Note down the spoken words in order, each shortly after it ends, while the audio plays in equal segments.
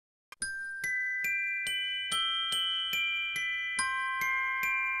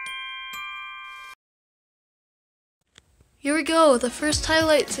Here we go, the first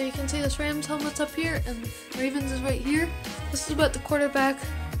highlight. So you can see this Rams helmet's up here and Ravens is right here. This is what the quarterback,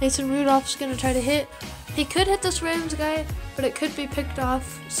 Mason Rudolph's gonna try to hit. He could hit this Rams guy, but it could be picked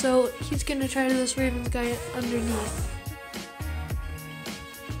off. So he's gonna try to this Ravens guy underneath.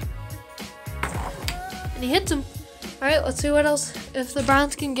 And he hits him. All right, let's see what else, if the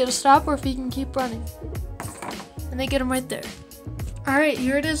Browns can get a stop or if he can keep running. And they get him right there. All right,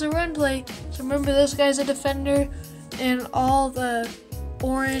 here it is, a run play. So remember, this guy's a defender and all the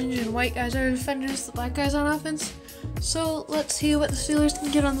orange and white guys are defenders, the black guys on offense. So let's see what the Steelers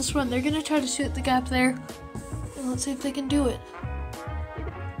can get on this run. They're gonna try to shoot the gap there. And let's see if they can do it.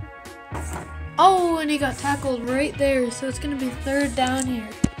 Oh, and he got tackled right there. So it's gonna be third down here.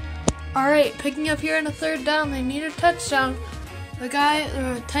 All right, picking up here on a third down, they need a touchdown. The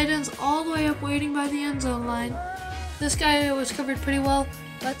tight end's all the way up waiting by the end zone line. This guy was covered pretty well.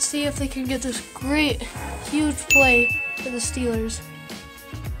 Let's see if they can get this great, huge play for the Steelers.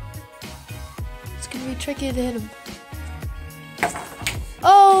 It's gonna be tricky to hit him.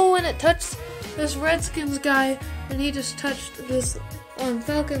 Oh, and it touched this Redskins guy, and he just touched this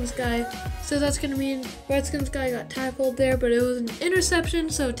Falcons guy. So that's gonna mean Redskins guy got tackled there, but it was an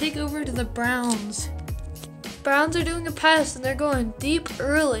interception, so take over to the Browns. Browns are doing a pass, and they're going deep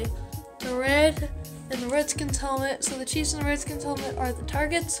early. The red and the Redskins helmet. So the Chiefs and the Redskins helmet are the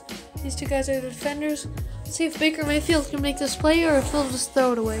targets. These two guys are the defenders. Let's see if Baker Mayfield can make this play or if he'll just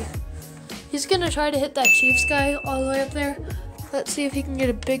throw it away. He's gonna try to hit that Chiefs guy all the way up there. Let's see if he can get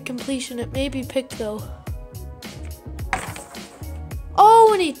a big completion. It may be picked though. Oh,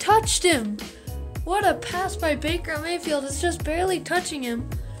 and he touched him. What a pass by Baker Mayfield. It's just barely touching him.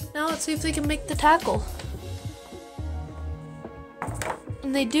 Now let's see if they can make the tackle.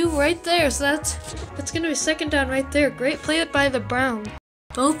 And they do right there, so that's going to be second down right there. Great play by the Browns.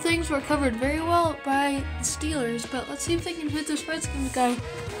 Both things were covered very well by the Steelers, but let's see if they can hit this Redskins guy.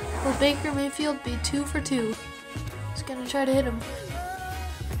 Will Baker Mayfield be 2 for 2? He's going to try to hit him.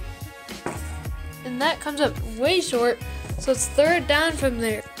 And that comes up way short, so it's third down from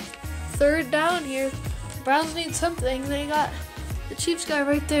there. Third down here. The Browns need something. They got the Chiefs guy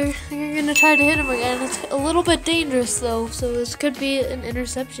right there. They're going to try to hit him again. It's a little bit dangerous though, so this could be an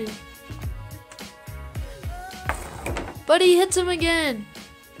interception. But he hits him again.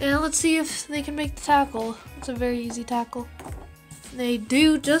 And let's see if they can make the tackle. It's a very easy tackle. They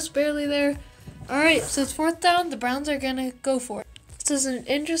do, just barely there. Alright, so it's fourth down. The Browns are going to go for it. This is an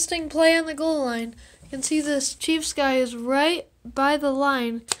interesting play on the goal line. You can see this Chiefs guy is right by the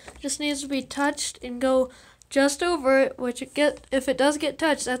line. Just needs to be touched and go just over it, which if it does get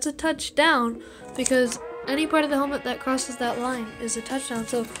touched, that's a touchdown because any part of the helmet that crosses that line is a touchdown.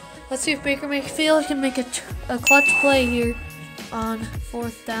 So let's see if Baker Mayfield can make a clutch play here on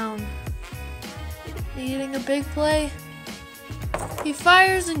fourth down. Needing a big play. He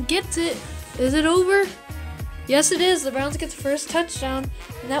fires and gets it. Is it over? Yes, it is. The Browns get the first touchdown,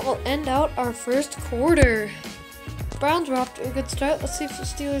 and that will end out our first quarter. Browns were off to a good start. Let's see if the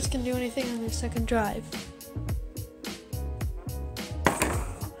Steelers can do anything on their second drive.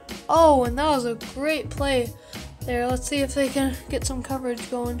 Oh, and that was a great play there. Let's see if they can get some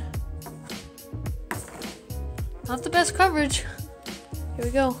coverage going. Not the best coverage. Here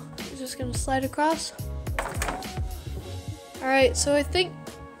we go. He's just going to slide across. Alright, so I think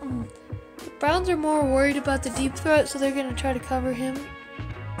the Browns are more worried about the deep threat, so they're going to try to cover him.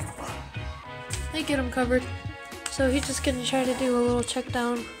 They get him covered. So he's just going to try to do a little check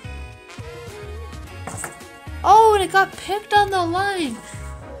down. Oh, and it got picked on the line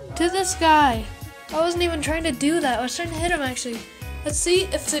to this guy. I wasn't even trying to do that. I was trying to hit him actually. Let's see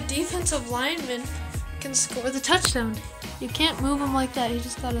if the defensive lineman can score the touchdown. You can't move him like that. You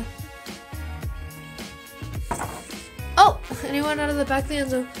just gotta... Oh, and he went out of the back of the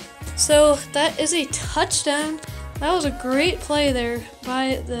end zone. So that is a touchdown. That was a great play there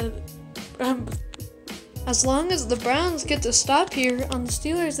by the... as long as the Browns get to stop here on the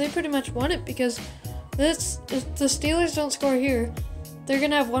Steelers, they pretty much won it because if the Steelers don't score here, they're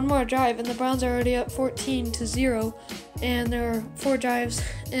going to have one more drive, and the Browns are already up 14-0, and there are 4 drives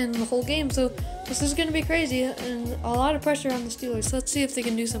in the whole game, so this is going to be crazy, and a lot of pressure on the Steelers. So let's see if they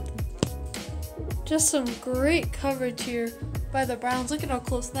can do something. Just some great coverage here by the Browns. Look at how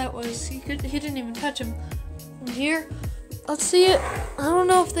close that was. He didn't even touch him. And here, let's see it. I don't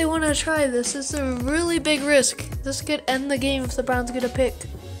know if they want to try this. It's a really big risk. This could end the game if the Browns get a pick.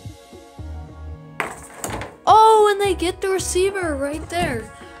 Oh, and they get the receiver right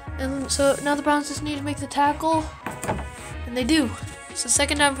there. And so now the Browns just need to make the tackle. And they do. So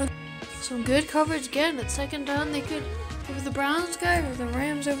second down for some good coverage again. At second down, they could over the Browns guy or the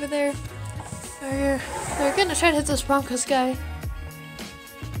Rams over there. They're gonna try to hit this Broncos guy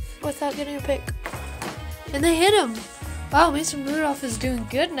without getting a pick. And they hit him. Wow, Mason Rudolph is doing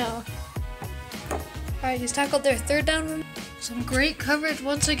good now. Alright, he's tackled their third down. Some great coverage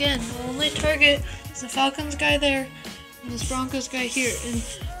once again. The only target is the Falcons guy there and this Broncos guy here. And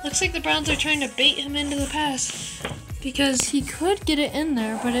looks like the Browns are trying to bait him into the pass because he could get it in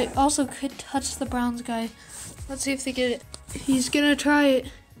there, but it also could touch the Browns guy. Let's see if they get it. He's gonna try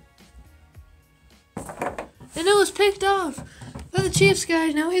it. And it was picked off by the Chiefs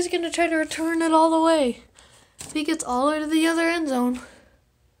guy. Now he's gonna try to return it all the way. If he gets all the way to the other end zone.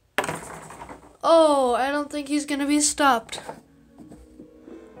 Oh, I don't think he's gonna be stopped.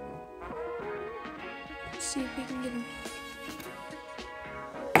 Let's see if we can get him.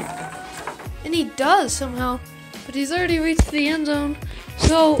 And he does somehow, but he's already reached the end zone.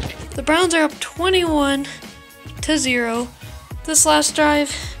 So the Browns are up 21-0. This last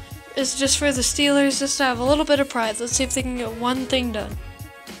drive is just for the Steelers, just to have a little bit of pride. Let's see if they can get one thing done.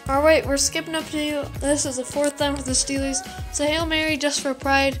 Alright, we're skipping up to this is the fourth down for the Steelers. It's a Hail Mary just for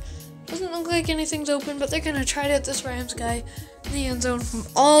pride. Doesn't look like anything's open, but they're going to try to hit this Rams guy in the end zone from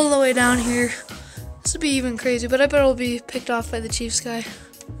all the way down here. This would be even crazy, but I bet it'll be picked off by the Chiefs guy.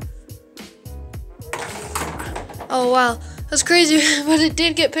 Oh wow, that's crazy, but it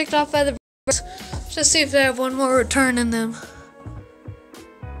did get picked off by the Browns. Just see if they have one more return in them.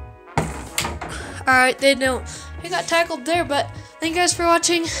 Alright, they don't. They got tackled there, but thank you guys for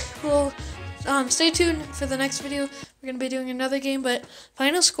watching. We'll stay tuned for the next video. We're going to be doing another game, but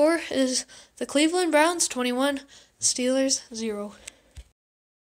final score is the Cleveland Browns 21, Steelers 0.